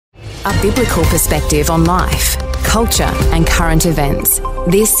A biblical perspective on life, culture and current events.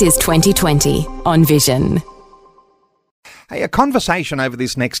 This is 2020 on Vision. Hey, a conversation over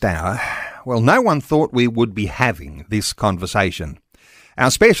this next hour. Well, no one thought we would be having this conversation.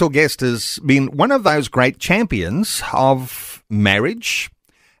 Our special guest has been one of those great champions of marriage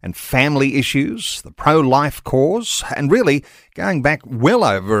and family issues, the pro-life cause, and really going back well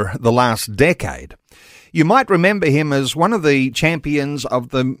over the last decade. You might remember him as one of the champions of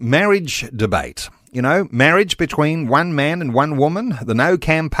the marriage debate. You know, marriage between one man and one woman, the No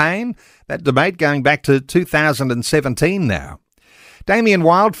campaign, that debate going back to 2017 now. Damian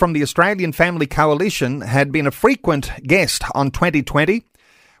Wyld from the Australian Family Coalition had been a frequent guest on 2020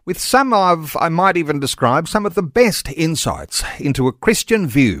 with some of, I might even describe, some of the best insights into a Christian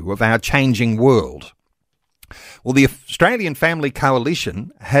view of our changing world. Well, the Australian Family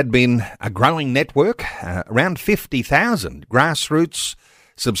Coalition had been a growing network, around 50,000 grassroots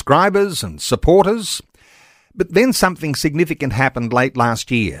subscribers and supporters. But then something significant happened late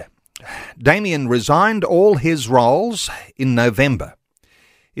last year. Damian resigned all his roles in November.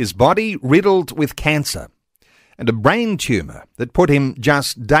 His body riddled with cancer and a brain tumour that put him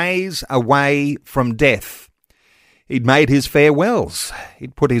just days away from death. He'd made his farewells.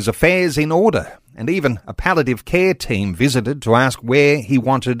 He'd put his affairs in order. And even a palliative care team visited to ask where he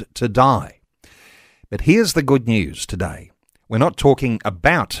wanted to die. But here's the good news today. We're not talking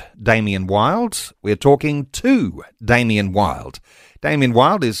about Damian Wyld, we're talking to Damian Wyld. Damian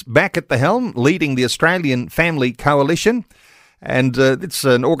Wyld is back at the helm, leading the Australian Family Coalition, and it's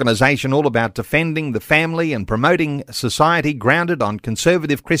an organisation all about defending the family and promoting a society grounded on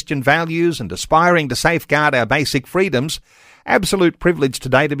conservative Christian values and aspiring to safeguard our basic freedoms. Absolute privilege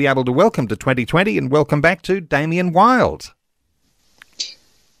today to be able to welcome to 2020 and welcome back to Damian Wyld.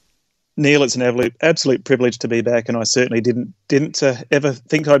 Neil, it's an absolute privilege to be back, and I certainly didn't ever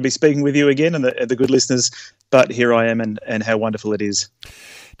think I'd be speaking with you again and the good listeners, but here I am, and how wonderful it is.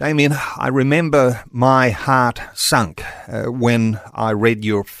 Damian, I remember my heart sunk when I read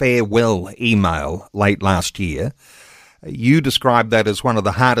your farewell email late last year. You described that as one of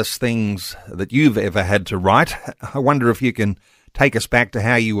the hardest things that you've ever had to write. I wonder if you can take us back to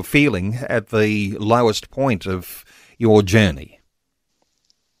how you were feeling at the lowest point of your journey.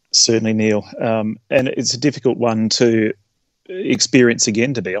 Certainly, Neil. And it's a difficult one to experience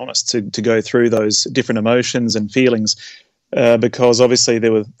again, to be honest, to go through those different emotions and feelings, because obviously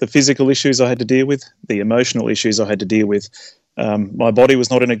there were the physical issues I had to deal with, the emotional issues I had to deal with. My body was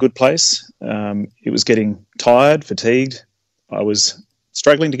not in a good place. It was getting tired, fatigued. I was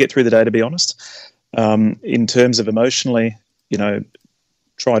struggling to get through the day, to be honest. In terms of emotionally,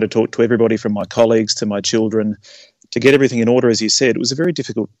 try to talk to everybody from my colleagues to my children to get everything in order, as you said. It was a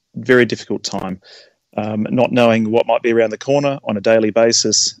very difficult time, not knowing what might be around the corner on a daily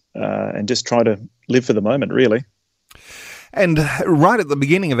basis, and just try to live for the moment, really. And right at the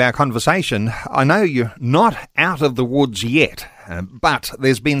beginning of our conversation, I know you're not out of the woods yet, but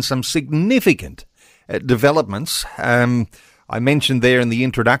there's been some significant developments. I mentioned there in the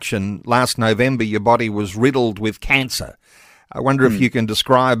introduction, last November your body was riddled with cancer. I wonder if you can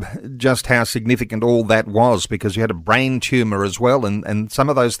describe just how significant all that was, because you had a brain tumour as well, and some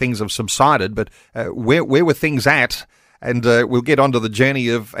of those things have subsided, but where were things at? And we'll get onto the journey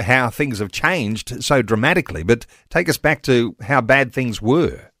of how things have changed so dramatically. But take us back to how bad things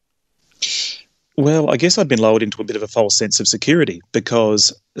were. Well, I guess I'd been lowered into a bit of a false sense of security,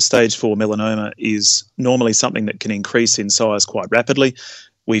 because stage 4 melanoma is normally something that can increase in size quite rapidly.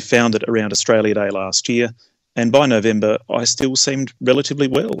 We found it around Australia Day last year. And by November, I still seemed relatively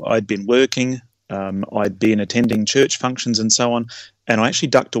well. I'd been working. I'd been attending church functions and so on, and I actually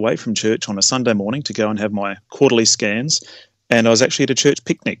ducked away from church on a Sunday morning to go and have my quarterly scans, and I was actually at a church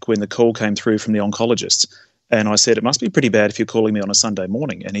picnic when the call came through from the oncologist, and I said, "It must be pretty bad if you're calling me on a Sunday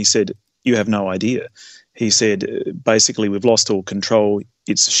morning," and he said, "You have no idea." He said, "Basically, we've lost all control.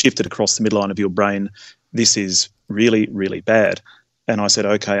 It's shifted across the midline of your brain. This is really, really bad." And I said,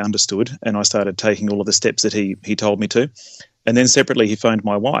 "Okay, understood," and I started taking all of the steps that he told me to, and then separately he phoned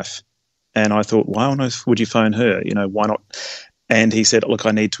my wife. And I thought, why on earth would you phone her? Why not? And he said, "Look,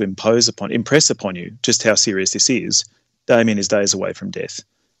 I need to impress upon you just how serious this is. Damian is days away from death.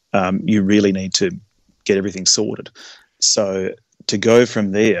 You really need to get everything sorted." So to go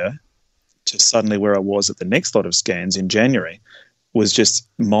from there to suddenly where I was at the next lot of scans in January was just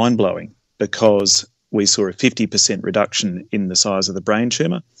mind-blowing, because we saw a 50% reduction in the size of the brain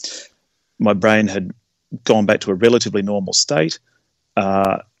tumour. My brain had gone back to a relatively normal state,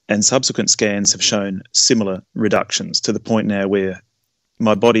 and subsequent scans have shown similar reductions, to the point now where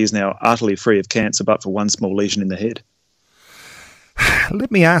my body is now utterly free of cancer but for one small lesion in the head.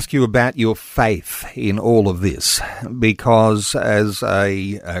 Let me ask you about your faith in all of this, because as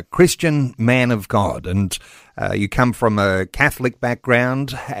a Christian man of God, and you come from a Catholic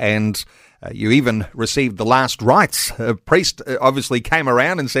background, and you even received the last rites. A priest obviously came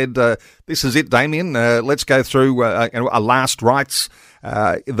around and said, this is it, Damian, let's go through a last rites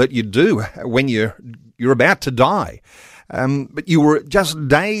that you do when you're about to die. But you were just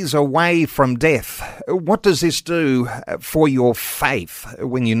days away from death. What does this do for your faith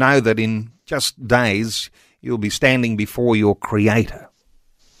when you know that in just days you'll be standing before your Creator?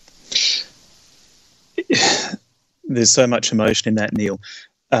 There's so much emotion in that, Neil.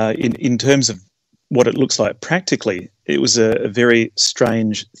 In terms of what it looks like practically, it was a very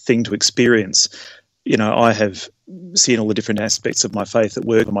strange thing to experience. You know, I have seen all the different aspects of my faith at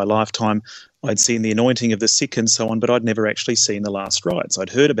work in my lifetime. I'd seen the anointing of the sick and so on, but I'd never actually seen the last rites. I'd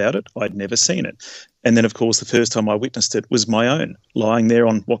heard about it, I'd never seen it. And then, of course, the first time I witnessed it was my own, lying there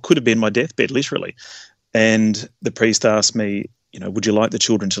on what could have been my deathbed, literally. And the priest asked me, you know, would you like the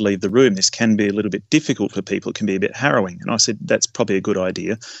children to leave the room? This can be a little bit difficult for people. It can be a bit harrowing. And I said, that's probably a good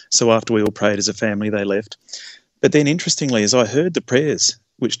idea. So after we all prayed as a family, they left. But then, interestingly, as I heard the prayers,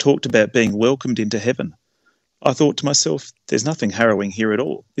 which talked about being welcomed into heaven, I thought to myself, there's nothing harrowing here at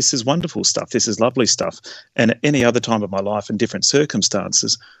all. This is wonderful stuff. This is lovely stuff. And at any other time of my life in different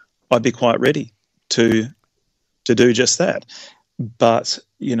circumstances, I'd be quite ready to do just that. But,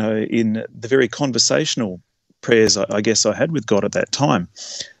 you know, in the very conversational prayers I guess I had with God at that time,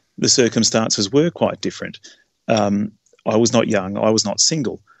 the circumstances were quite different. I was not young. I was not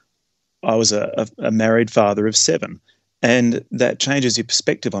single. I was a married father of 7. And that changes your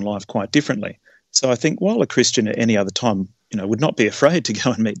perspective on life quite differently. So I think while a Christian at any other time, you know, would not be afraid to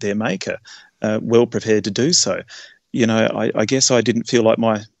go and meet their Maker, well prepared to do so, you know, I guess I didn't feel like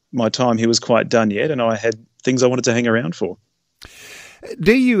my time here was quite done yet, and I had things I wanted to hang around for.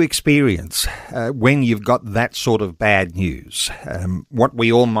 Do you experience, when you've got that sort of bad news, what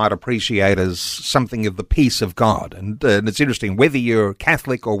we all might appreciate as something of the peace of God? And it's interesting, whether you're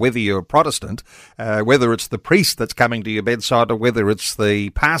Catholic or whether you're Protestant, whether it's the priest that's coming to your bedside or whether it's the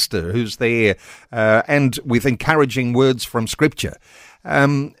pastor who's there, and with encouraging words from Scripture.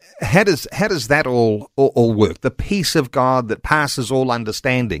 How does that all work? The peace of God that passes all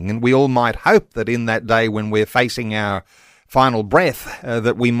understanding, and we all might hope that in that day when we're facing our final breath,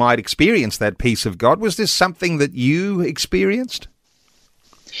 that we might experience that peace of God. Was this something that you experienced?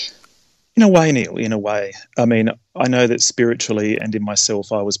 In a way, Neil, in a way. I mean, I know that spiritually and in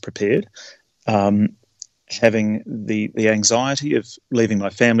myself I was prepared. Having the anxiety of leaving my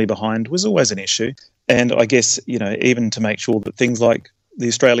family behind was always an issue. And I guess, you know, even to make sure that things like the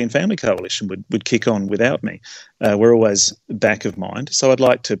Australian Family Coalition would kick on without me were always back of mind. So I'd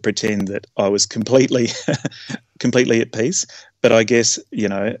like to pretend that I was completely at peace. But I guess, you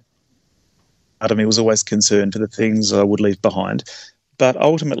know, part of me was always concerned for the things I would leave behind. But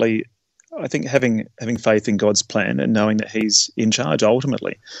ultimately, I think having faith in God's plan and knowing that He's in charge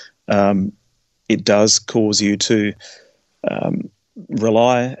ultimately, it does cause you to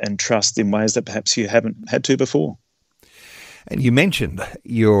rely and trust in ways that perhaps you haven't had to before. And you mentioned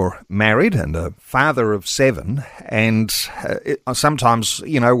you're married and a father of 7, and sometimes,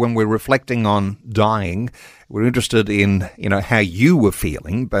 you know, when we're reflecting on dying, we're interested in, you know, how you were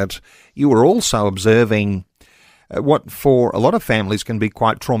feeling, but you were also observing what for a lot of families can be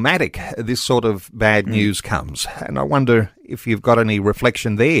quite traumatic. This sort of bad news comes. And I wonder if you've got any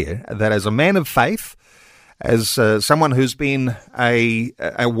reflection there, that as a man of faith, as someone who's been a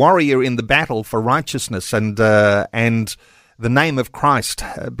warrior in the battle for righteousness and the name of Christ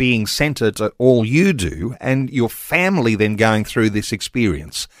being centred at all you do, and your family then going through this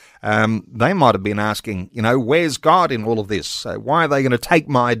experience. They might have been asking, you know, where's God in all of this? Why are they going to take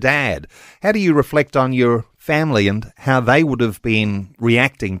my dad? How do you reflect on your family and how they would have been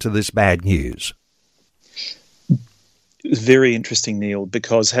reacting to this bad news? It was very interesting, Neil,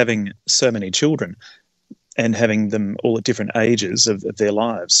 because having so many children and having them all at different ages of their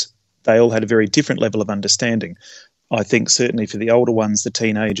lives, they all had a very different level of understanding. I think certainly for the older ones, the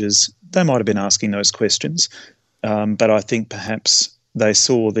teenagers, they might have been asking those questions, but I think perhaps they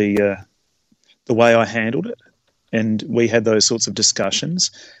saw the way I handled it, and we had those sorts of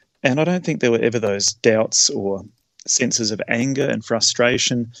discussions. And I don't think there were ever those doubts or senses of anger and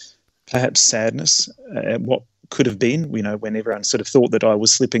frustration, perhaps sadness at what could have been, you know, when everyone sort of thought that I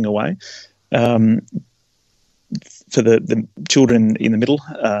was slipping away. For the children in the middle,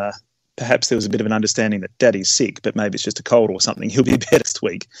 perhaps there was a bit of an understanding that Daddy's sick, but maybe it's just a cold or something. He'll be better next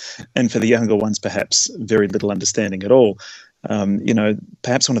week. And for the younger ones, perhaps very little understanding at all. You know,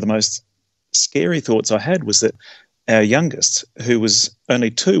 perhaps one of the most scary thoughts I had was that our youngest, who was only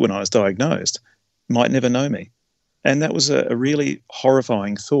 2 when I was diagnosed, might never know me. And that was a really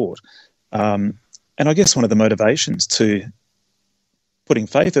horrifying thought. And I guess one of the motivations to putting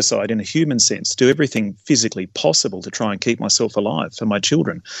faith aside in a human sense, to do everything physically possible to try and keep myself alive for my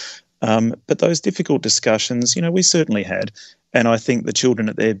children. But those difficult discussions, we certainly had. And I think the children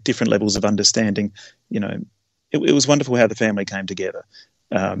at their different levels of understanding, it was wonderful how the family came together.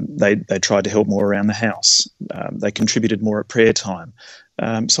 They tried to help more around the house. They contributed more at prayer time.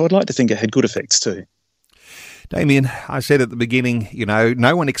 So I'd like to think it had good effects too. Damian, I said at the beginning,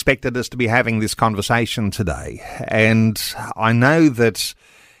 no one expected us to be having this conversation today. And I know that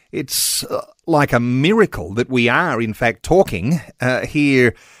it's like a miracle that we are, in fact, talking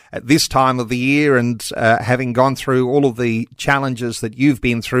here at this time of the year and having gone through all of the challenges that you've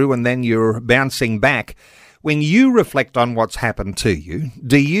been through, and then you're bouncing back. When you reflect on what's happened to you,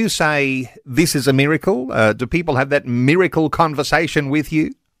 do you say this is a miracle? Do people have that miracle conversation with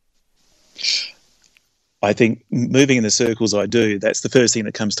you? I think moving in the circles I do, that's the first thing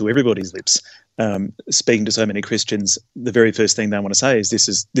that comes to everybody's lips. Speaking to so many Christians, the very first thing they want to say is this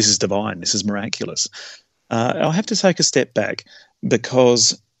is divine, this is miraculous. I'll have to take a step back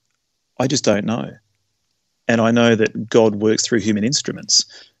because I just don't know. And I know that God works through human instruments.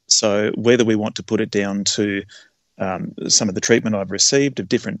 So whether we want to put it down to some of the treatment I've received of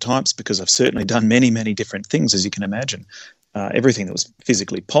different types, because I've certainly done many, many different things, as you can imagine, everything that was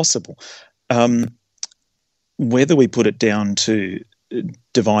physically possible. Whether we put it down to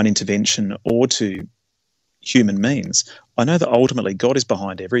divine intervention or to human means, I know that ultimately God is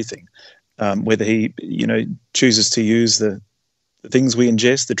behind everything. Whether he, chooses to use the things we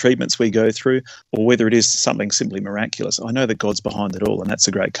ingest, the treatments we go through, or whether it is something simply miraculous, I know that God's behind it all, and that's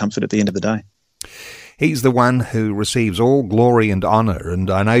a great comfort at the end of the day. He's the one who receives all glory and honour,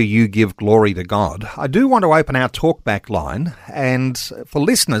 and I know you give glory to God. I do want to open our talkback line, and for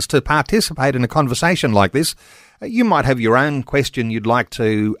listeners to participate in a conversation like this, you might have your own question you'd like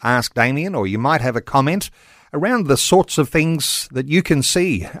to ask Damian, or you might have a comment around the sorts of things that you can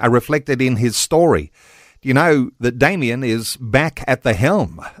see are reflected in his story. You know that Damian is back at the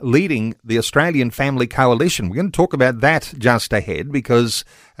helm, leading the Australian Family Coalition. We're going to talk about that just ahead because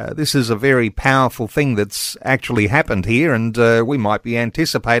this is a very powerful thing that's actually happened here, and we might be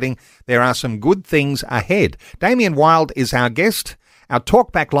anticipating there are some good things ahead. Damian Wyld is our guest. Our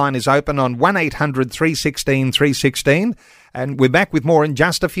talkback line is open on 1800 316 316, and we're back with more in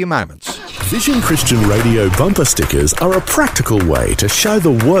just a few moments. Vision Christian Radio bumper stickers are a practical way to show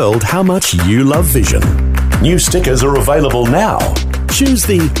the world how much you love Vision. New stickers are available now. Choose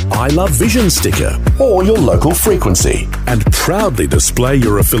the I Love Vision sticker or your local frequency and proudly display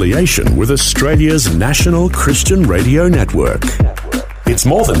your affiliation with Australia's national Christian radio network. It's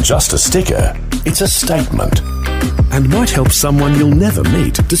more than just a sticker, it's a statement, and might help someone you'll never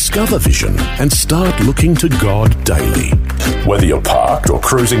meet discover Vision and start looking to God daily. Whether you're parked or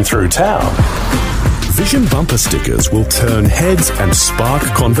cruising through town, Vision bumper stickers will turn heads and spark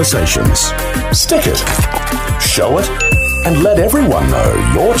conversations. Stick it, show it, and let everyone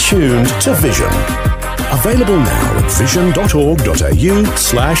know you're tuned to Vision. Available now at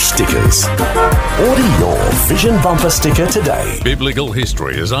vision.org.au/stickers. Order your Vision bumper sticker today. Biblical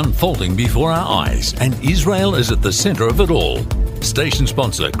history is unfolding before our eyes, and Israel is at the centre of it all. Station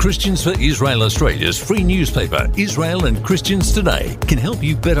sponsor Christians for Israel Australia's free newspaper, Israel and Christians Today, can help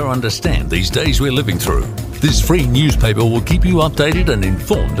you better understand these days we're living through. This free newspaper will keep you updated and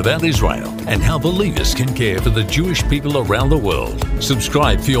informed about Israel and how believers can care for the Jewish people around the world.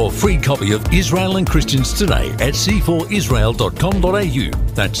 Subscribe for your free copy of Israel and Christians Today at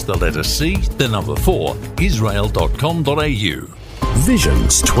c4israel.com.au. That's the letter C, the number 4, israel.com.au.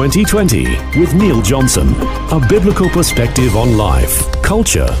 Visions 2020 with Neil Johnson. A biblical perspective on life,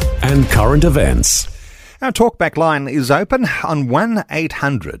 culture and current events. Our talkback line is open on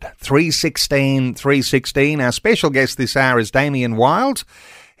 1800 316 316. Our special guest this hour is Damian Wyld.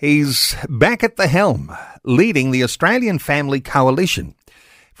 He's back at the helm, leading the Australian Family Coalition.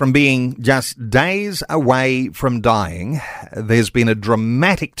 From being just days away from dying, there's been a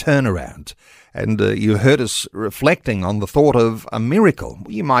dramatic turnaround. And you heard us reflecting on the thought of a miracle.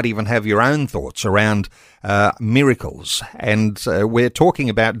 You might even have your own thoughts around miracles. And we're talking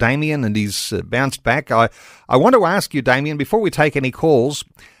about Damian, and he's bounced back. I want to ask you, Damian, before we take any calls,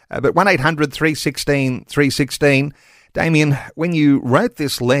 but 1800 316 316, Damian, when you wrote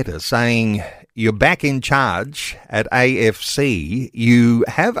this letter saying you're back in charge at AFC, you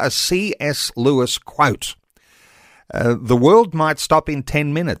have a C.S. Lewis quote. The world might stop in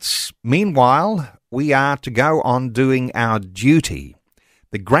 10 minutes. Meanwhile, we are to go on doing our duty.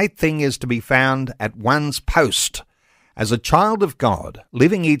 The great thing is to be found at one's post As a child of God,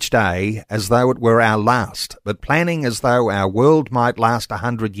 living each day as though it were our last, but planning as though our world might last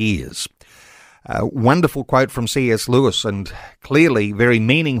 100 years. A wonderful quote from C.S. Lewis, and clearly very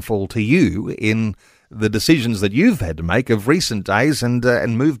meaningful to you in the decisions that you've had to make of recent days and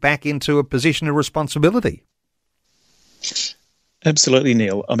move back into a position of responsibility. Absolutely,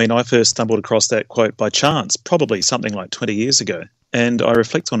 Neil. I mean, I first stumbled across that quote by chance, probably something like 20 years ago, and I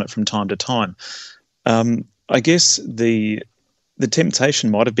reflect on it from time to time. I guess the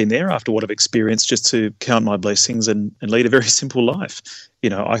temptation might have been there after what I've experienced just to count my blessings and lead a very simple life. You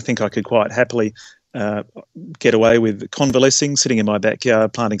know, I think I could quite happily get away with convalescing, sitting in my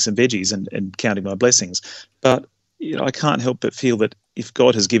backyard, planting some veggies and counting my blessings. But, you know, I can't help but feel that if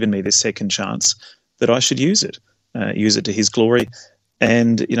God has given me this second chance, that I should use it to his glory.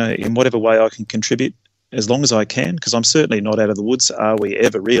 And, you know, in whatever way I can contribute, as long as I can, because I'm certainly not out of the woods, are we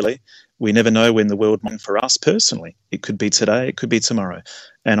ever really? We never know when the world might for us personally. It could be today, it could be tomorrow.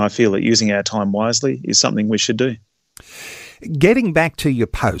 And I feel that using our time wisely is something we should do. Getting back to your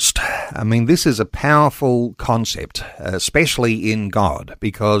post, I mean, this is a powerful concept, especially in God,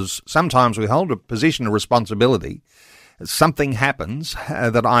 because sometimes we hold a position of responsibility. Something happens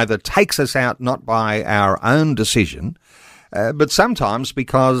that either takes us out not by our own decision, but sometimes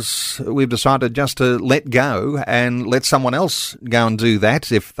because we've decided just to let go and let someone else go and do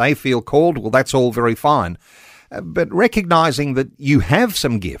that. If they feel called, well, that's all very fine. But recognising that you have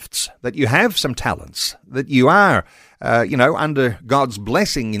some gifts, that you have some talents, that you are, under God's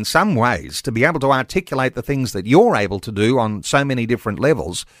blessing in some ways to be able to articulate the things that you're able to do on so many different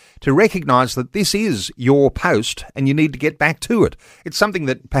levels, to recognise that this is your post and you need to get back to it. It's something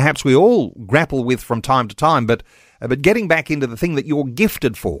that perhaps we all grapple with from time to time, but getting back into the thing that you're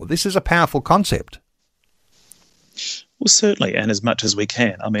gifted for, this is a powerful concept. Well, certainly, and as much as we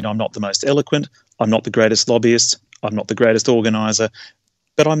can. I mean, I'm not the most eloquent, I'm not the greatest lobbyist, I'm not the greatest organiser,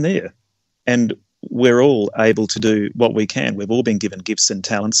 but I'm there. And we're all able to do what we can. We've all been given gifts and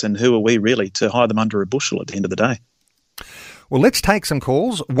talents, and who are we really to hide them under a bushel at the end of the day? Well, let's take some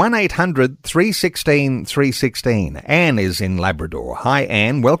calls. 1-800-316-316. Anne is in Labrador. Hi,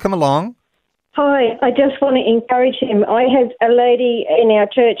 Anne. Welcome along. Hi, I just want to encourage him. I have a lady in our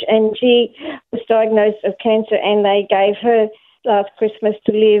church and she was diagnosed with cancer and they gave her last Christmas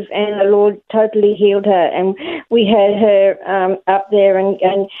to live and the Lord totally healed her. And we had her up there and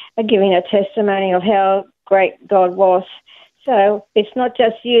giving a testimony of how great God was. So it's not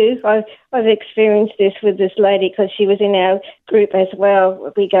just you. I've experienced this with this lady because she was in our group as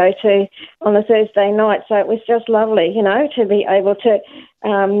well. We go to on a Thursday night. So it was just lovely, to be able to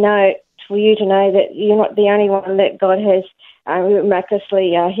know, for you to know that you're not the only one that God has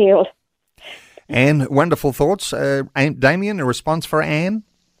miraculously healed. Anne, wonderful thoughts. Damian, a response for Anne?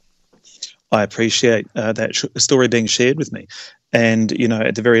 I appreciate that story being shared with me. And,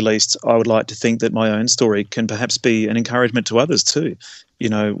 at the very least, I would like to think that my own story can perhaps be an encouragement to others too.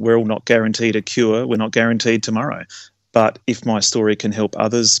 We're all not guaranteed a cure. We're not guaranteed tomorrow. But if my story can help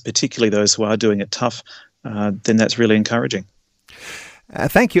others, particularly those who are doing it tough, then that's really encouraging.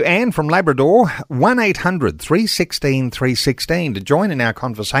 Thank you, Anne from Labrador. 1-800-316-316 to join in our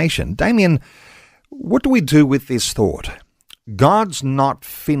conversation. Damian, what do we do with this thought? God's not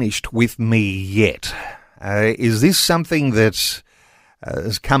finished with me yet. Is this something that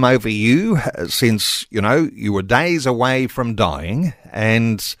has come over you since, you were days away from dying,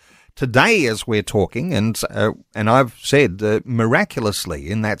 and today as we're talking, and I've said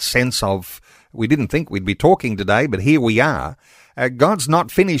miraculously in that sense of we didn't think we'd be talking today, but here we are. God's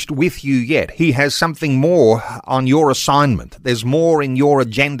not finished with you yet. He has something more on your assignment. There's more in your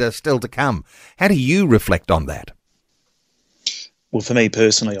agenda still to come. How do you reflect on that? Well, for me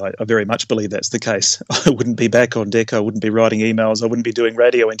personally, I very much believe that's the case. I wouldn't be back on deck. I wouldn't be writing emails. I wouldn't be doing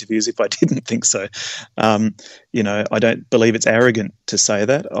radio interviews if I didn't think so. I don't believe it's arrogant to say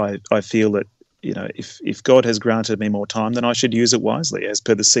that. I feel that, if God has granted me more time, then I should use it wisely, as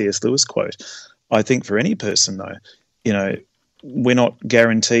per the C.S. Lewis quote. I think for any person, though, we're not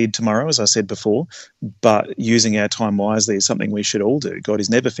guaranteed tomorrow, as I said before, but using our time wisely is something we should all do. God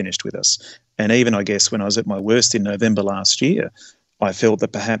is never finished with us. And even, I guess, when I was at my worst in November last year, I felt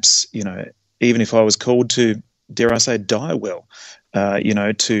that perhaps, even if I was called to, dare I say, die well,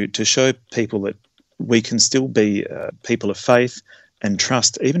 to show people that we can still be people of faith and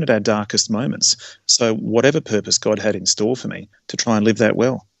trust, even at our darkest moments. So whatever purpose God had in store for me, to try and live that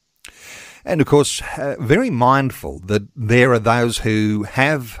well. And, of course, very mindful that there are those who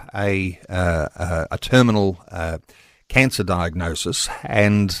have a terminal cancer diagnosis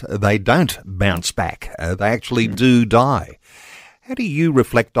and they don't bounce back. They actually do die. How do you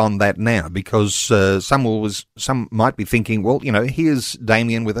reflect on that now? Because some might be thinking, well, here's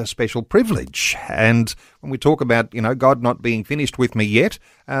Damian with a special privilege. And when we talk about, God not being finished with me yet,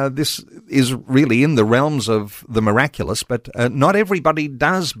 this is really in the realms of the miraculous, but not everybody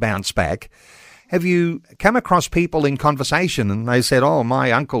does bounce back. Have you come across people in conversation and they said, oh, my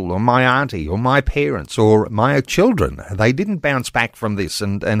uncle or my auntie or my parents or my children, they didn't bounce back from this,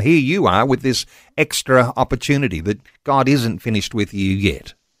 and here you are with this extra opportunity that God isn't finished with you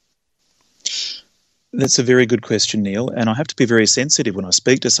yet? That's a very good question, Neil, and I have to be very sensitive when I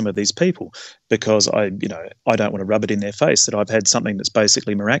speak to some of these people, because I don't want to rub it in their face that I've had something that's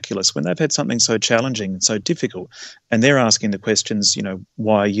basically miraculous when they've had something so challenging and so difficult, and they're asking the questions,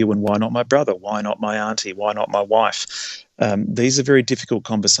 why you and why not my brother? Why not my auntie? Why not my wife? These are very difficult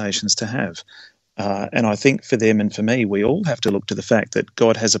conversations to have, and I think for them and for me, we all have to look to the fact that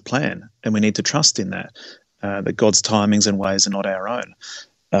God has a plan, and we need to trust in that, that God's timings and ways are not our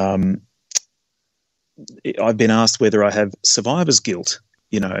own. I've been asked whether I have survivor's guilt.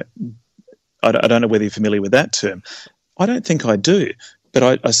 I don't know whether you're familiar with that term. I don't think I do,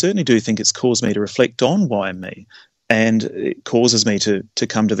 but I certainly do think it's caused me to reflect on why me, and it causes me to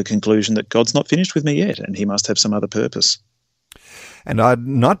come to the conclusion that God's not finished with me yet, and he must have some other purpose. And I'd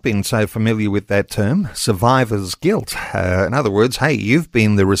not been so familiar with that term, survivor's guilt. In other words, hey, you've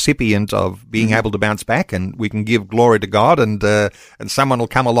been the recipient of being able to bounce back, and we can give glory to God, and someone will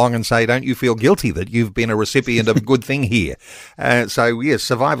come along and say, don't you feel guilty that you've been a recipient of a good thing here? So, yes,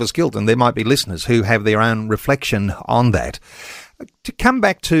 survivor's guilt, and there might be listeners who have their own reflection on that. To come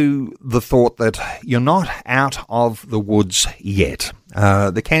back to the thought that you're not out of the woods yet.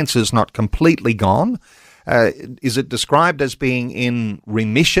 The cancer's not completely gone. Is it described as being in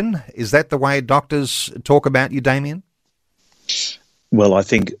remission? Is that the way doctors talk about you, Damian? Well, I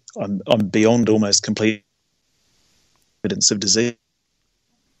think I'm beyond almost complete evidence of disease.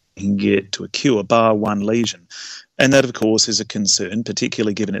 You can get to a cure, bar one lesion. And that, of course, is a concern,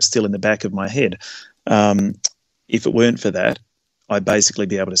 particularly given it's still in the back of my head. If it weren't for that, I'd basically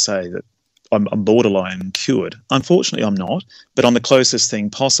be able to say that I'm borderline cured. Unfortunately, I'm not, but I'm the closest thing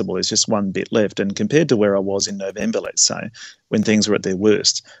possible. There's just one bit left. And compared to where I was in November, let's say, when things were at their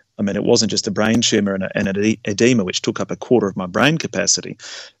worst, I mean, it wasn't just a brain tumour and an edema, which took up a quarter of my brain capacity,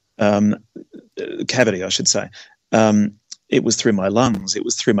 cavity, I should say. It was through my lungs. It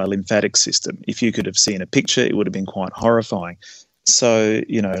was through my lymphatic system. If you could have seen a picture, it would have been quite horrifying. So,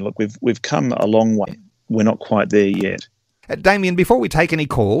 look, we've come a long way. We're not quite there yet. Damian, before we take any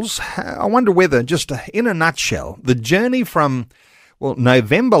calls, I wonder whether, just in a nutshell, the journey from,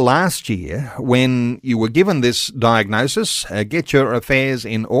 November last year, when you were given this diagnosis, get your affairs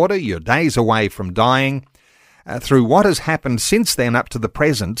in order, you're days away from dying, through what has happened since then up to the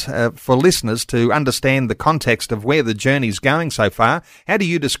present, for listeners to understand the context of where the journey's going so far, how do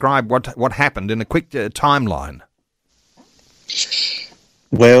you describe what happened in a quick timeline?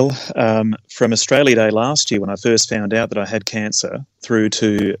 Well, from Australia Day last year, when I first found out that I had cancer, through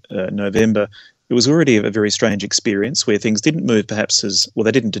to November, it was already a very strange experience where things didn't move perhaps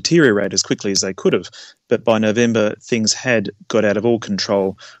they didn't deteriorate as quickly as they could have. But by November, things had got out of all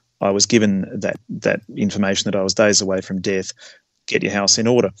control. I was given that information that I was days away from death, get your house in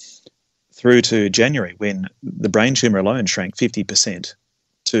order. Through to January, when the brain tumour alone shrank 50%,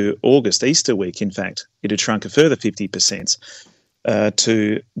 to August, Easter week, in fact, it had shrunk a further 50%.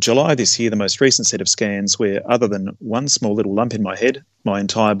 To July this year, the most recent set of scans, where other than one small little lump in my head, my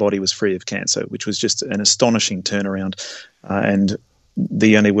entire body was free of cancer, which was just an astonishing turnaround. And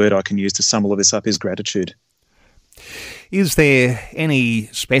the only word I can use to sum all of this up is gratitude. Is there any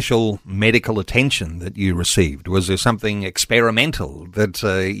special medical attention that you received? Was there something experimental that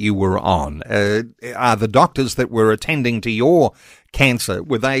you were on? Are the doctors that were attending to your cancer,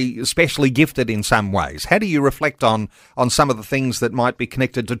 were they especially gifted in some ways? How do you reflect on some of the things that might be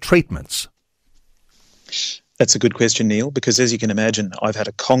connected to treatments? That's a good question, Neil, because as you can imagine, I've had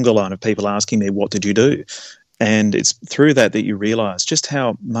a conga line of people asking me, what did you do? And it's through that you realise just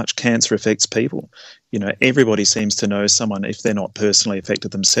how much cancer affects people. Everybody seems to know someone if they're not personally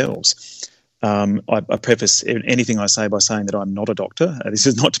affected themselves. I preface anything I say by saying that I'm not a doctor. This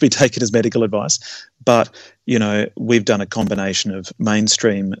is not to be taken as medical advice. But, we've done a combination of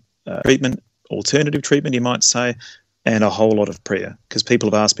mainstream treatment, alternative treatment, you might say, and a whole lot of prayer. Because people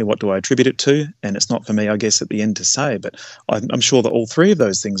have asked me, what do I attribute it to? And it's not for me, I guess, at the end to say. But I'm sure that all three of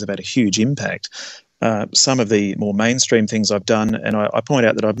those things have had a huge impact. Some of the more mainstream things I've done, and I point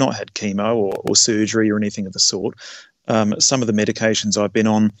out that I've not had chemo or surgery or anything of the sort. Some of the medications I've been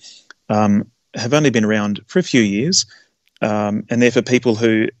on have only been around for a few years, and they're for people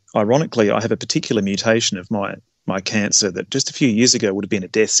who, ironically, I have a particular mutation of my my cancer that just a few years ago would have been a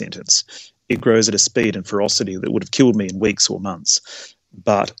death sentence. It grows at a speed and ferocity that would have killed me in weeks or months.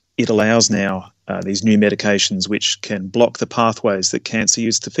 But it allows now these new medications which can block the pathways that cancer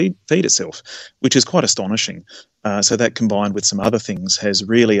used to feed itself, which is quite astonishing. So that, combined with some other things, has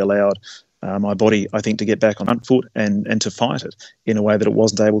really allowed my body, I think, to get back on front foot and to fight it in a way that it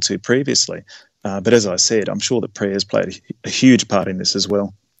wasn't able to previously. But as I said, I'm sure that prayers played a huge part in this as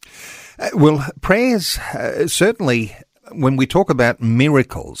well. Well, prayers certainly, when we talk about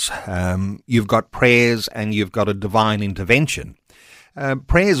miracles, you've got prayers and you've got a divine intervention.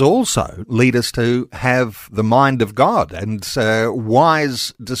 Prayers also lead us to have the mind of God and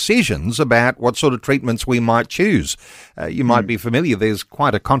wise decisions about what sort of treatments we might choose. You might be familiar, there's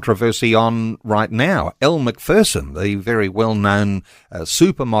quite a controversy on right now. Elle Macpherson, the very well-known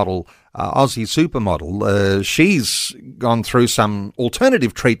supermodel, Aussie supermodel, she's gone through some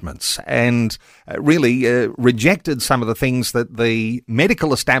alternative treatments and really rejected some of the things that the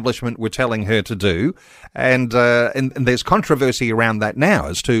medical establishment were telling her to do. And there's controversy around that now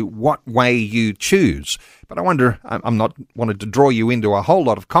as to what way you choose. But I wonder, I'm not wanted to draw you into a whole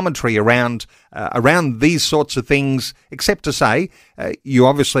lot of commentary around these sorts of things, except to say you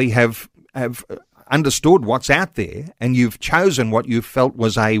obviously have understood what's out there, and you've chosen what you felt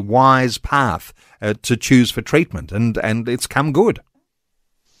was a wise path to choose for treatment, and it's come good.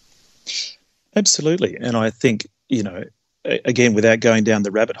 Absolutely. And I think, again, without going down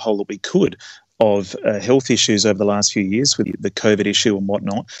the rabbit hole that we could of health issues over the last few years with the COVID issue and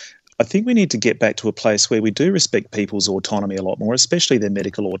whatnot, I think we need to get back to a place where we do respect people's autonomy a lot more, especially their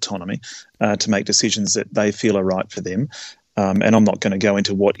medical autonomy, to make decisions that they feel are right for them. And I'm not going to go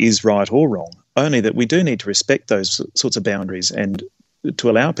into what is right or wrong, only that we do need to respect those sorts of boundaries and to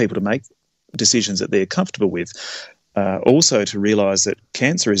allow people to make decisions that they're comfortable with. Also to realise that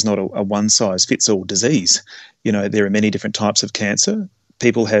cancer is not a one-size-fits-all disease. There are many different types of cancer.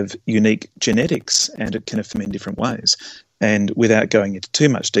 People have unique genetics and it can affect in different ways. And without going into too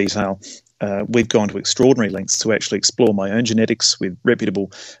much detail, we've gone to extraordinary lengths to actually explore my own genetics with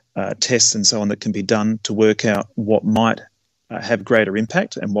reputable tests and so on that can be done to work out what might have greater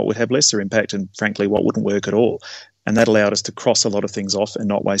impact and what would have lesser impact, and frankly what wouldn't work at all. And that allowed us to cross a lot of things off and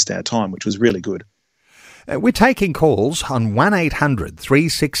not waste our time, which was really good. We're taking calls on 1800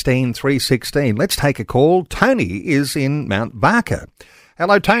 316 316. Let's take a call. Tony is in Mount Barker.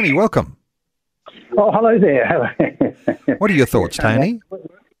 Hello, Tony. Welcome. Oh, hello there. Hello. What are your thoughts, Tony?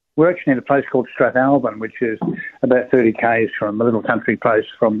 We're actually in a place called Strathalbyn, which is about 30 k's from a little country place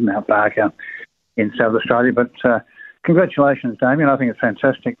from Mount Barker in South Australia. But congratulations, Damian. I think it's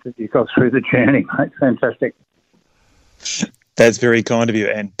fantastic that you got through the journey, mate. Fantastic. That's very kind of you.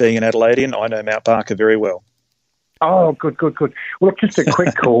 And being an Adelaidean, I know Mount Barker very well. Oh, good. Well, just a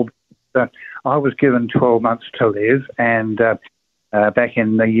quick call. I was given 12 months to live, and back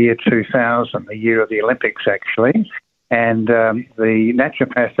in the year 2000, the year of the Olympics, actually. And the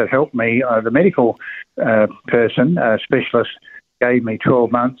naturopath that helped me, the medical person, specialist, gave me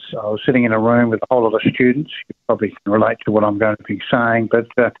 12 months. I was sitting in a room with a whole lot of students. You probably can relate to what I'm going to be saying, but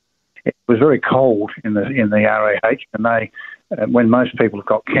it was very cold in the RAH, and they, when most people have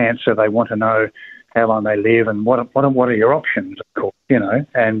got cancer, they want to know how long they live and what are your options, of course,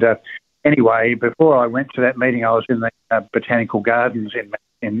 And anyway, before I went to that meeting, I was in the botanical gardens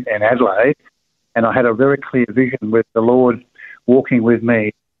in Adelaide, and I had a very clear vision with the Lord walking with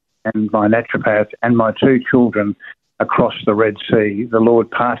me and my naturopath and my two children across the Red Sea. The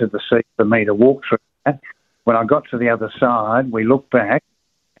Lord parted the sea for me to walk through that. When I got to the other side, we looked back,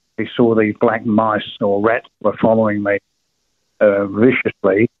 we saw these black mice or rats were following me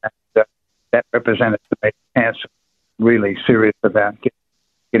viciously, and that represented to me cancer, really serious about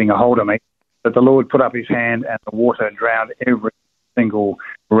getting a hold of me. But the Lord put up his hand and the water drowned every single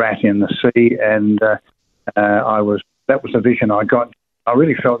rat in the sea, and that was the vision I got. I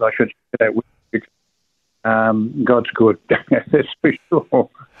really felt I should share that with you. God's good, that's for sure.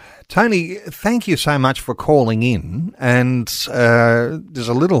 Tony, thank you so much for calling in, and there's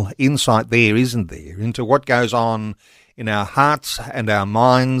a little insight there, isn't there, into what goes on in our hearts and our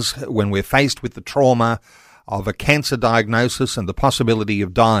minds when we're faced with the trauma of a cancer diagnosis and the possibility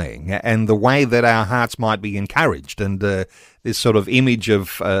of dying, and the way that our hearts might be encouraged, and this sort of image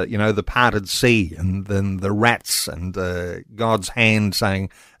of, the parted sea and then the rats and God's hand saying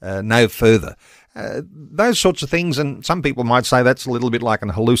no further. Those sorts of things, and some people might say that's a little bit like an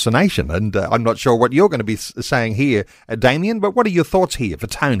hallucination, and I'm not sure what you're going to be saying here, Damian, but what are your thoughts here for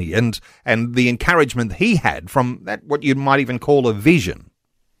Tony and the encouragement he had from that, what you might even call a vision?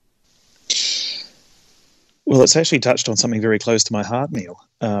 Well, it's actually touched on something very close to my heart, Neil.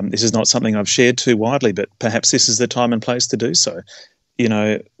 This is not something I've shared too widely, but perhaps this is the time and place to do so. You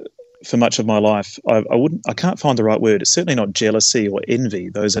know, for much of my life, I can't find the right word. It's certainly not jealousy or envy.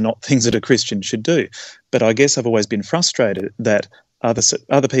 Those are not things that a Christian should do. But I guess I've always been frustrated that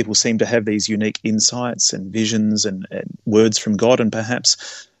other people seem to have these unique insights and visions and words from God, and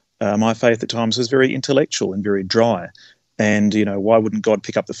perhaps my faith at times was very intellectual and very dry. And, you know, why wouldn't God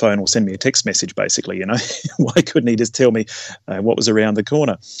pick up the phone or send me a text message, basically, you know? Why couldn't he just tell me what was around the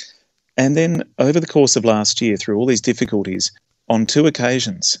corner? And then over the course of last year, through all these difficulties, on 2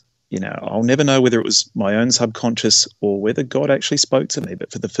 occasions, you know, I'll never know whether it was my own subconscious or whether God actually spoke to me,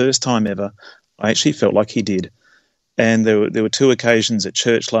 but for the first time ever, I actually felt like he did. And there were 2 occasions at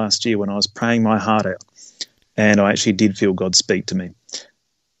church last year when I was praying my heart out, and I actually did feel God speak to me.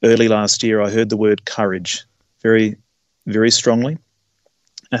 Early last year, I heard the word courage very, very strongly.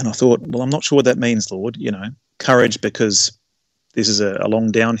 And I thought, well, I'm not sure what that means, Lord. You know, courage because this is a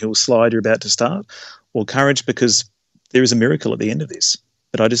long downhill slide you're about to start, or courage because there is a miracle at the end of this.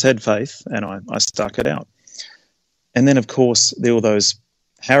 But I just had faith and I stuck it out. And then, of course, there were those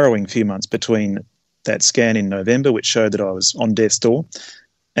harrowing few months between that scan in November, which showed that I was on death's door,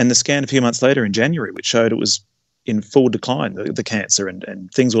 and the scan a few months later in January, which showed it was in full decline, the cancer,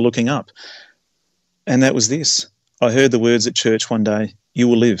 and things were looking up. And that was this. I heard the words at church one day, "You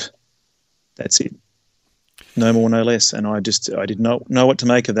will live." That's it. No more, no less. And I didn't know what to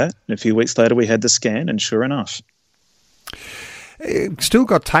make of that. And a few weeks later, we had the scan, and sure enough. Still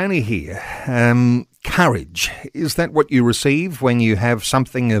got Tony here. Courage. Is that what you receive when you have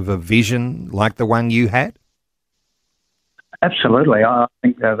something of a vision like the one you had? Absolutely. I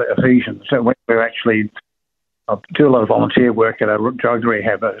think the Ephesians, we're actually, I do a lot of volunteer work at a drug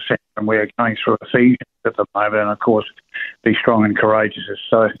rehab centre, and we're going through Ephesians at the moment. And of course, be strong and courageous is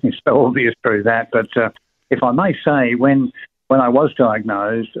so obvious through that. But if I may say, when I was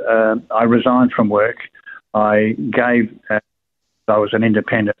diagnosed, I resigned from work. I was an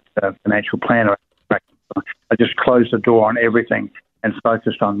independent financial planner. I just closed the door on everything and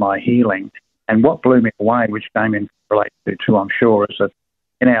focused on my healing. And what blew me away, which Damian relates to, I'm sure, is that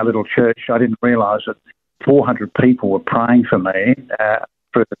in our little church, I didn't realise that 400 people were praying for me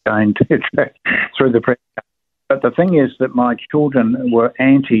through the prayer. But the thing is that my children were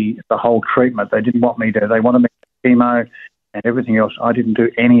anti the whole treatment. They didn't want me to. They wanted me to chemo and everything else. I didn't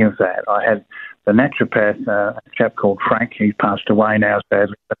do any of that. I had the naturopath, a chap called Frank. He's passed away now,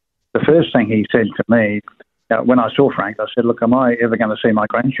 sadly. But the first thing he said to me, when I saw Frank, I said, "Look, am I ever going to see my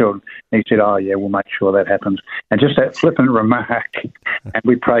grandchildren?" And he said, "Oh, yeah, we'll make sure that happens." And just that flippant remark, and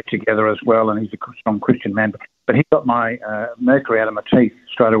we prayed together as well, and he's a strong Christian man. But he got my mercury out of my teeth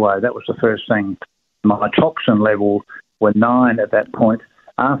straight away. That was the first thing. My toxin level were 9 at that point.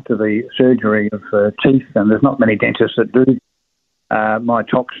 After the surgery of teeth, and there's not many dentists that do, my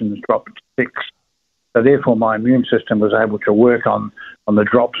toxins dropped to 6. So therefore, my immune system was able to work on the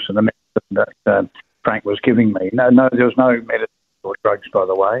drops and the medicine that Frank was giving me. No, there was no medicine or drugs, by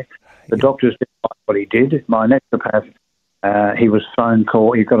the way. The doctors didn't like what he did. My naturopath,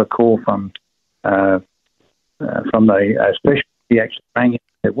 he got a call from the specialist. He actually rang him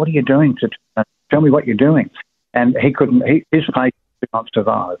and said, "What are you doing? Tell me what you're doing." And he couldn't. His patient did not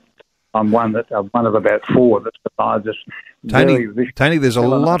survive. I'm one of about 4 that survived this. Tony, there's a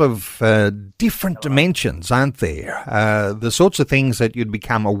lot of different dimensions, aren't there? The sorts of things that you'd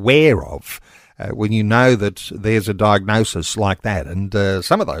become aware of when you know that there's a diagnosis like that, and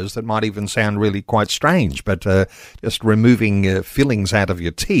some of those that might even sound really quite strange, but just removing fillings out of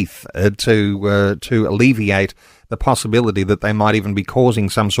your teeth to alleviate the possibility that they might even be causing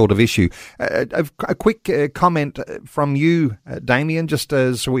some sort of issue. A quick comment from you, Damian, just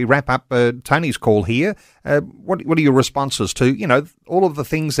as we wrap up Tony's call here. What are your responses to, all of the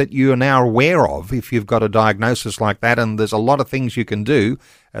things that you are now aware of if you've got a diagnosis like that, and there's a lot of things you can do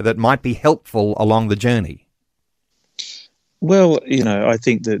that might be helpful along the journey? Well, I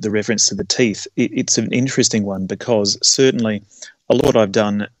think the reference to the teeth, it's an interesting one, because certainly a lot I've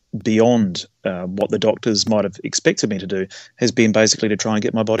done beyond what the doctors might have expected me to do has been basically to try and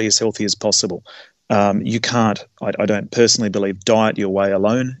get my body as healthy as possible. You can't, I don't personally believe, diet your way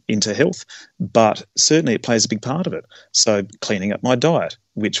alone into health, but certainly it plays a big part of it. So cleaning up my diet,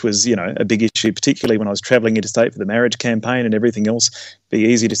 which was, a big issue, particularly when I was travelling interstate for the marriage campaign and everything else. Be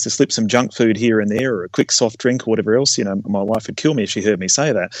easy just to slip some junk food here and there, or a quick soft drink or whatever else. My wife would kill me if she heard me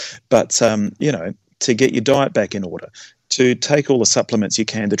say that. But, to get your diet back in order, to take all the supplements you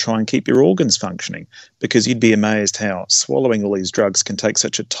can to try and keep your organs functioning, because you'd be amazed how swallowing all these drugs can take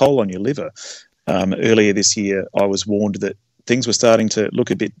such a toll on your liver. Earlier this year, I was warned that things were starting to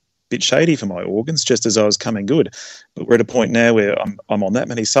look a bit bit shady for my organs, just as I was coming good. But we're at a point now where I'm on that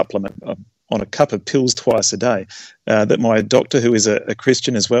many supplements, I'm on a cup of pills twice a day, that my doctor, who is a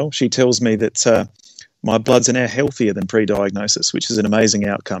Christian as well, she tells me that my bloods are now healthier than pre-diagnosis, which is an amazing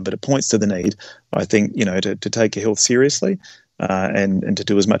outcome. But it points to the need, I think, to take your health seriously and to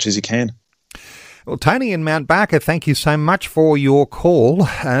do as much as you can. Well, Tony in Mount Barker, thank you so much for your call.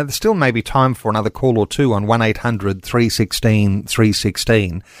 There still may be time for another call or two on 1800 316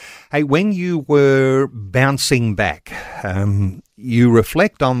 316. Hey, when you were bouncing back, you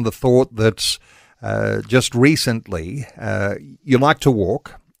reflect on the thought that just recently you like to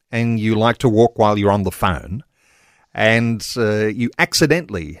walk, and you like to walk while you're on the phone, and you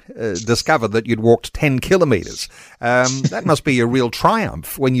accidentally discover that you'd walked 10 kilometres. That must be a real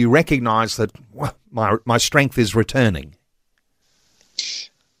triumph when you recognise that my strength is returning.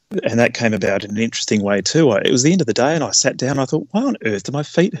 And that came about in an interesting way too. It was the end of the day and I sat down and I thought, why on earth do my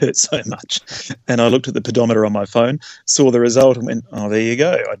feet hurt so much? And I looked at the pedometer on my phone, saw the result and went, oh, there you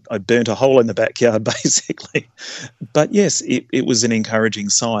go. I burnt a hole in the backyard basically. But yes, it was an encouraging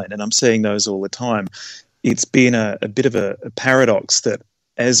sign, and I'm seeing those all the time. It's been a bit of a paradox that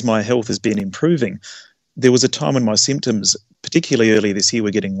as my health has been improving, there was a time when my symptoms, particularly early this year,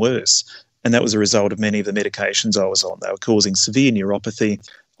 were getting worse. And that was a result of many of the medications I was on. They were causing severe neuropathy.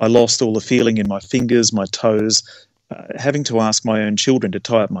 I lost all the feeling in my fingers, my toes. Having to ask my own children to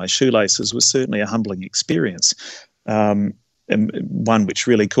tie up my shoelaces was certainly a humbling experience, and one which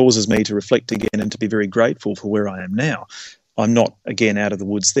really causes me to reflect again and to be very grateful for where I am now. I'm not, again, out of the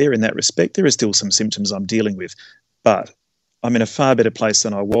woods there in that respect. There are still some symptoms I'm dealing with, but I'm in a far better place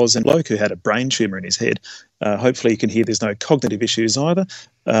than I was. And a bloke who had a brain tumour in his head, hopefully you can hear there's no cognitive issues either.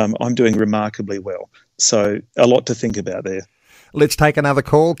 I'm doing remarkably well. So a lot to think about there. Let's take another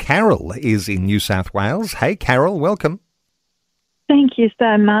call. Carol is in New South Wales. Hey, Carol, welcome. Thank you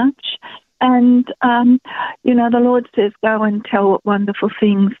so much. And, the Lord says, go and tell what wonderful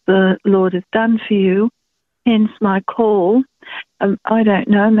things the Lord has done for you. Hence my call. I don't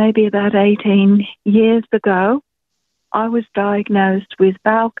know, maybe about 18 years ago, I was diagnosed with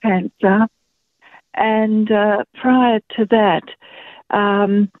bowel cancer. And prior to that,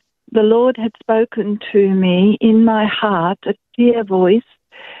 the Lord had spoken to me in my heart, a clear voice,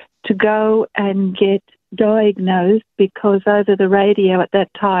 to go and get diagnosed, because over the radio at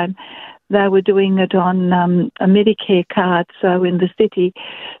that time, they were doing it on a Medicare card, so in the city.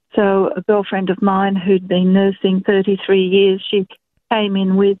 So a girlfriend of mine who'd been nursing 33 years, she came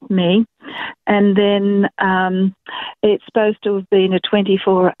in with me. And then it's supposed to have been a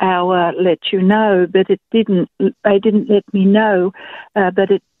 24-hour let you know, but it didn't. They didn't let me know, but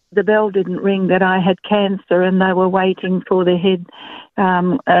the bell didn't ring that I had cancer, and they were waiting for the head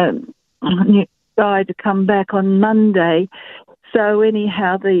guy to come back on Monday. So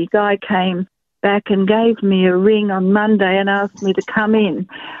anyhow, the guy came back and gave me a ring on Monday and asked me to come in.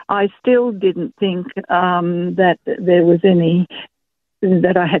 I still didn't think that there was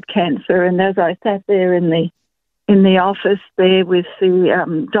that I had cancer. And as I sat there in the office there with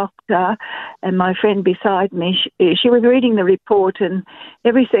the doctor and my friend beside me, she was reading the report, and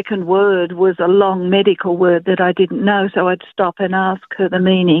every second word was a long medical word that I didn't know, so I'd stop and ask her the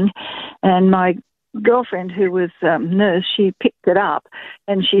meaning. And my girlfriend, who was nurse, she picked it up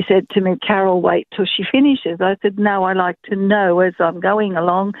and she said to me, Carol, wait till she finishes. I said, no, I like to know as I'm going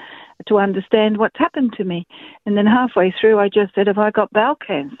along to understand what's happened to me. And then halfway through I just said, have I got bowel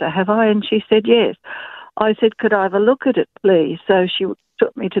cancer, have I? And she said, yes. I said, could I have a look at it, please? So she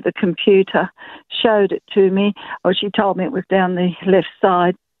took me to the computer, showed it to me, or she told me it was down the left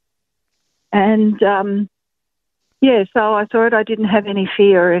side. And so I thought I didn't have any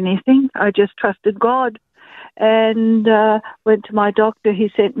fear or anything. I just trusted God, and went to my doctor. He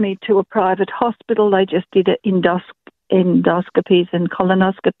sent me to a private hospital. They just did endoscopies and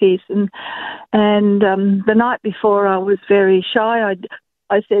colonoscopies. And the night before, I was very shy.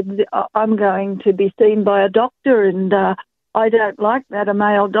 I said, I'm going to be seen by a doctor, and I don't like that, a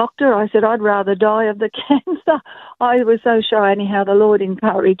male doctor. I said, I'd rather die of the cancer. I was so shy. Anyhow, the Lord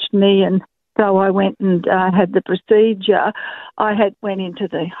encouraged me, and so I went and had the procedure. I went into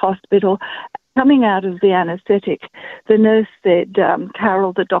the hospital. Coming out of the anaesthetic, the nurse said,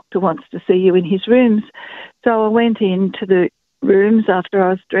 Carol, the doctor wants to see you in his rooms. So I went into the rooms after I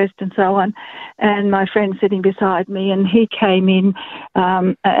was dressed and so on, and my friend sitting beside me, and he came in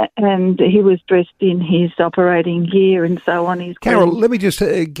and he was dressed in his operating gear and so on. Carol, let me just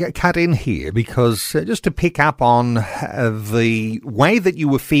cut in here, because just to pick up on the way that you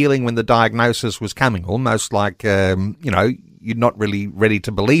were feeling when the diagnosis was coming, almost like, you're not really ready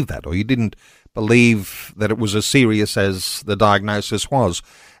to believe that, or you didn't believe that it was as serious as the diagnosis was.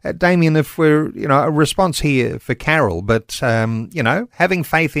 Damian, if we're, a response here for Carol, but, having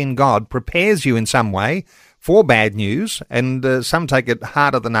faith in God prepares you in some way for bad news, and some take it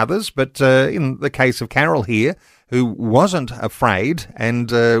harder than others, but in the case of Carol here, who wasn't afraid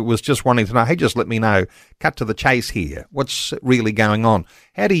and was just wanting to know, hey, just let me know, cut to the chase here, what's really going on?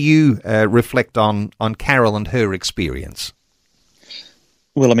 How do you reflect on Carol and her experience?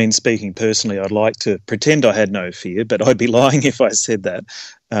 Well, I mean, speaking personally, I'd like to pretend I had no fear, but I'd be lying if I said that.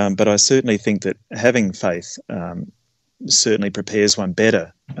 But I certainly think that having faith certainly prepares one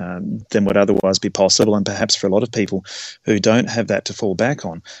better than would otherwise be possible, and perhaps for a lot of people who don't have that to fall back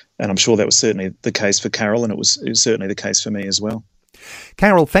on. And I'm sure that was certainly the case for Carol, and it was certainly the case for me as well.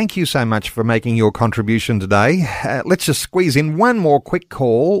 Carol, thank you so much for making your contribution today. Let's just squeeze in one more quick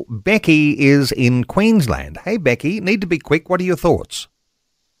call. Becky is in Queensland. Hey, Becky, need to be quick. What are your thoughts?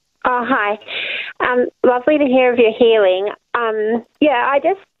 Oh, hi. Lovely to hear of your healing. I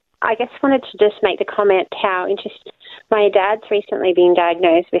just wanted to just make the comment how interesting. My dad's recently been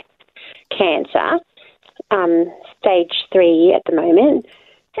diagnosed with cancer, stage 3 at the moment,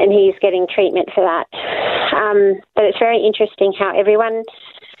 and he's getting treatment for that. But it's very interesting how everyone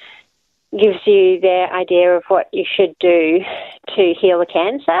gives you their idea of what you should do to heal the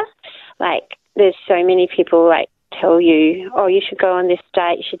cancer. Like, there's so many people, tell you, oh, you should go on this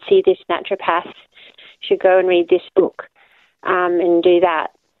diet, you should see this naturopath, you should go and read this book, and do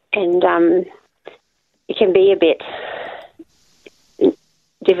that. And it can be a bit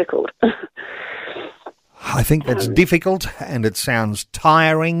difficult. I think that's difficult, and it sounds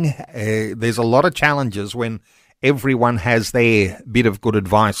tiring. There's a lot of challenges when everyone has their bit of good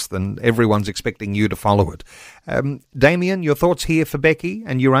advice, then everyone's expecting you to follow it. Damian, your thoughts here for Becky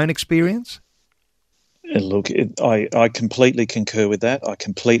and your own experience? Look, I completely concur with that. I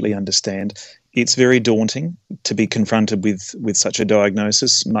completely understand. It's very daunting to be confronted with such a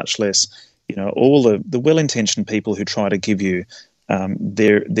diagnosis, much less, all the well-intentioned people who try to give you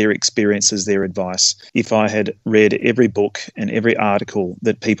their experiences, their advice. If I had read every book and every article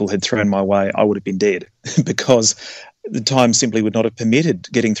that people had thrown my way, I would have been dead because the time simply would not have permitted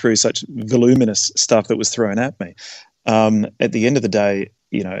getting through such voluminous stuff that was thrown at me. At the end of the day,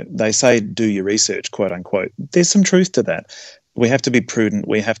 they say do your research, quote unquote. There's some truth to that. We have to be prudent.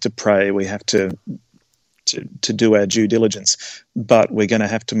 We have to pray. We have to do our due diligence. But we're going to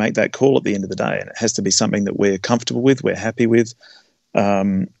have to make that call at the end of the day, and it has to be something that we're comfortable with, we're happy with.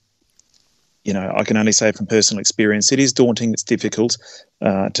 I can only say from personal experience, it is daunting. It's difficult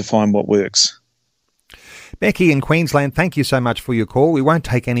to find what works. Becky in Queensland, thank you so much for your call. We won't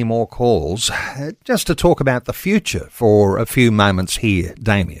take any more calls. Just to talk about the future for a few moments here,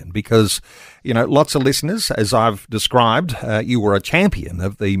 Damian, because, lots of listeners, as I've described, you were a champion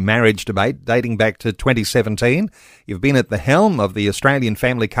of the marriage debate dating back to 2017. You've been at the helm of the Australian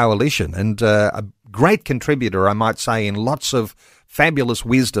Family Coalition and a great contributor, I might say, in lots of fabulous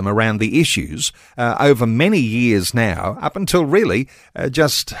wisdom around the issues over many years now, up until really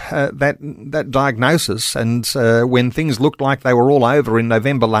just that diagnosis and when things looked like they were all over in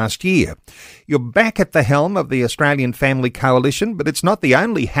November last year. You're back at the helm of the Australian Family Coalition, but it's not the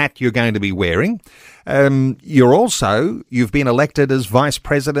only hat you're going to be wearing. You've been elected as Vice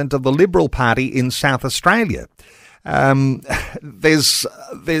President of the Liberal Party in South Australia. There's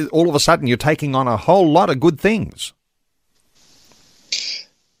all of a sudden you're taking on a whole lot of good things.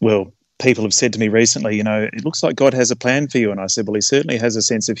 Well, people have said to me recently, it looks like God has a plan for you. And I said, well, he certainly has a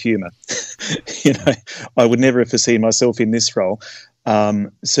sense of humour. I would never have foreseen myself in this role,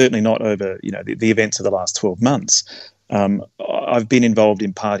 certainly not over, the events of the last 12 months. I've been involved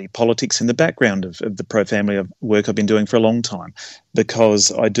in party politics in the background of the pro-family work I've been doing for a long time,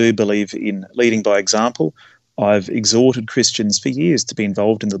 because I do believe in leading by example. I've exhorted Christians for years to be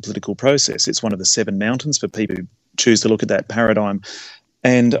involved in the political process. It's one of the 7 mountains for people who choose to look at that paradigm.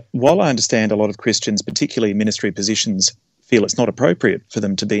 And while I understand a lot of Christians, particularly in ministry positions, feel it's not appropriate for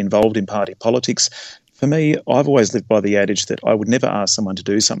them to be involved in party politics, for me, I've always lived by the adage that I would never ask someone to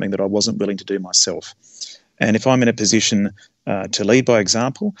do something that I wasn't willing to do myself. And if I'm in a position to lead by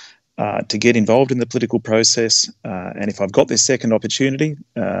example, to get involved in the political process, and if I've got this second opportunity,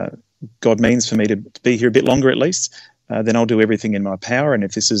 God means for me to be here a bit longer at least, then I'll do everything in my power. And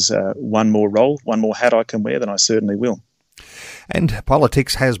if this is one more role, one more hat I can wear, then I certainly will. And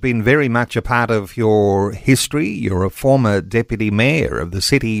politics has been very much a part of your history. You're a former deputy mayor of the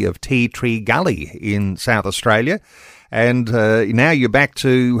city of Tea Tree Gully in South Australia. And now you're back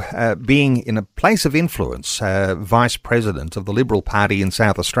to being in a place of influence, Vice President of the Liberal Party in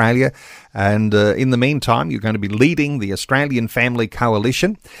South Australia. And in the meantime, you're going to be leading the Australian Family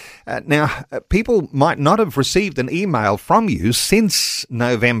Coalition. Now, people might not have received an email from you since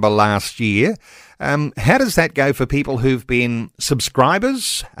November last year. How does that go for people who've been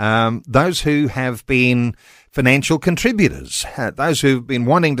subscribers, those who have been financial contributors, those who've been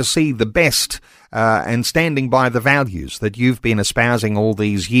wanting to see the best and standing by the values that you've been espousing all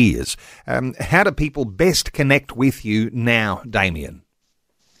these years? How do people best connect with you now, Damian?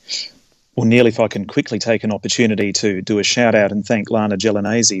 Well, Neil, if I can quickly take an opportunity to do a shout out and thank Lana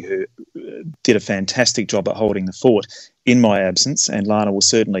Gelanese, who did a fantastic job at holding the fort in my absence, and Lana will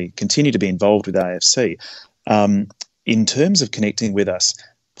certainly continue to be involved with AFC. In terms of connecting with us,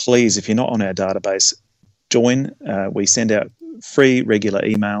 please, if you're not on our database, join. We send out free regular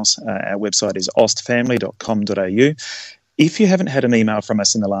emails. Our website is ostfamily.com.au. If you haven't had an email from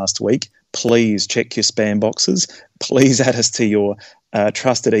us in the last week, please check your spam boxes. Please add us to your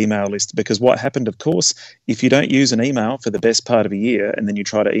trusted email list, because what happened, of course, if you don't use an email for the best part of a year and then you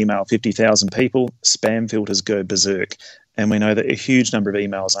try to email 50,000 people, spam filters go berserk. And we know that a huge number of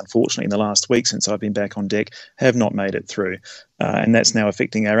emails, unfortunately, in the last week since I've been back on deck, have not made it through. And that's now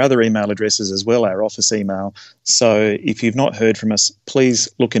affecting our other email addresses as well, our office email. So if you've not heard from us, please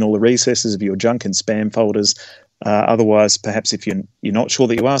look in all the recesses of your junk and spam folders. Otherwise, perhaps if you're not sure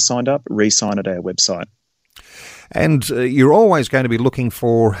that you are signed up, re-sign at our website. And you're always going to be looking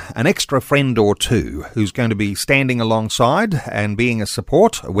for an extra friend or two who's going to be standing alongside and being a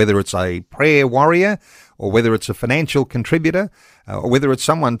support, whether it's a prayer warrior or whether it's a financial contributor or whether it's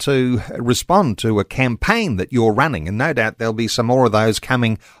someone to respond to a campaign that you're running. And no doubt there'll be some more of those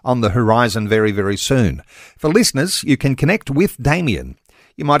coming on the horizon very, very soon. For listeners, you can connect with Damian.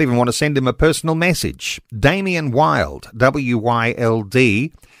 You might even want to send him a personal message. Damian Wyld,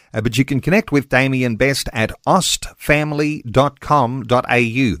 W-Y-L-D. But you can connect with Damian best at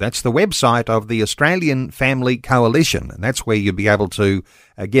ostfamily.com.au. That's the website of the Australian Family Coalition, and that's where you'll be able to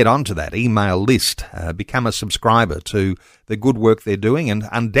get onto that email list, become a subscriber to the good work they're doing. And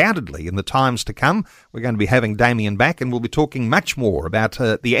undoubtedly, in the times to come, we're going to be having Damian back, and we'll be talking much more about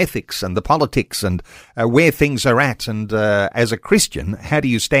the ethics and the politics and where things are at. And as a Christian, how do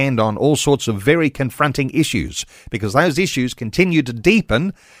you stand on all sorts of very confronting issues? Because those issues continue to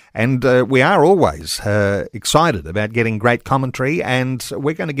deepen. And we are always excited about getting great commentary, and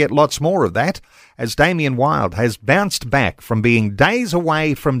we're going to get lots more of that as Damian Wyld has bounced back from being days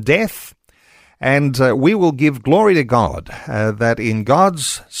away from death. And we will give glory to God that in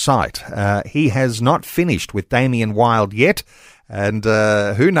God's sight, he has not finished with Damian Wyld yet. And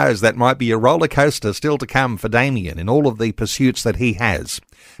who knows, that might be a roller coaster still to come for Damian in all of the pursuits that he has.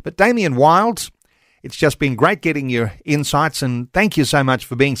 But Damian Wyld, it's just been great getting your insights, and thank you so much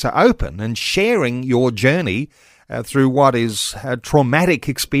for being so open and sharing your journey through what is a traumatic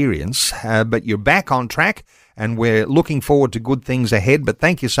experience. But you're back on track, and we're looking forward to good things ahead. But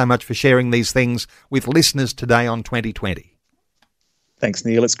thank you so much for sharing these things with listeners today on 2020. Thanks,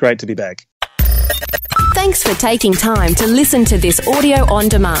 Neil. It's great to be back. Thanks for taking time to listen to this audio on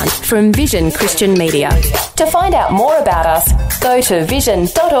demand from Vision Christian Media. To find out more about us, go to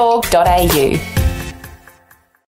vision.org.au.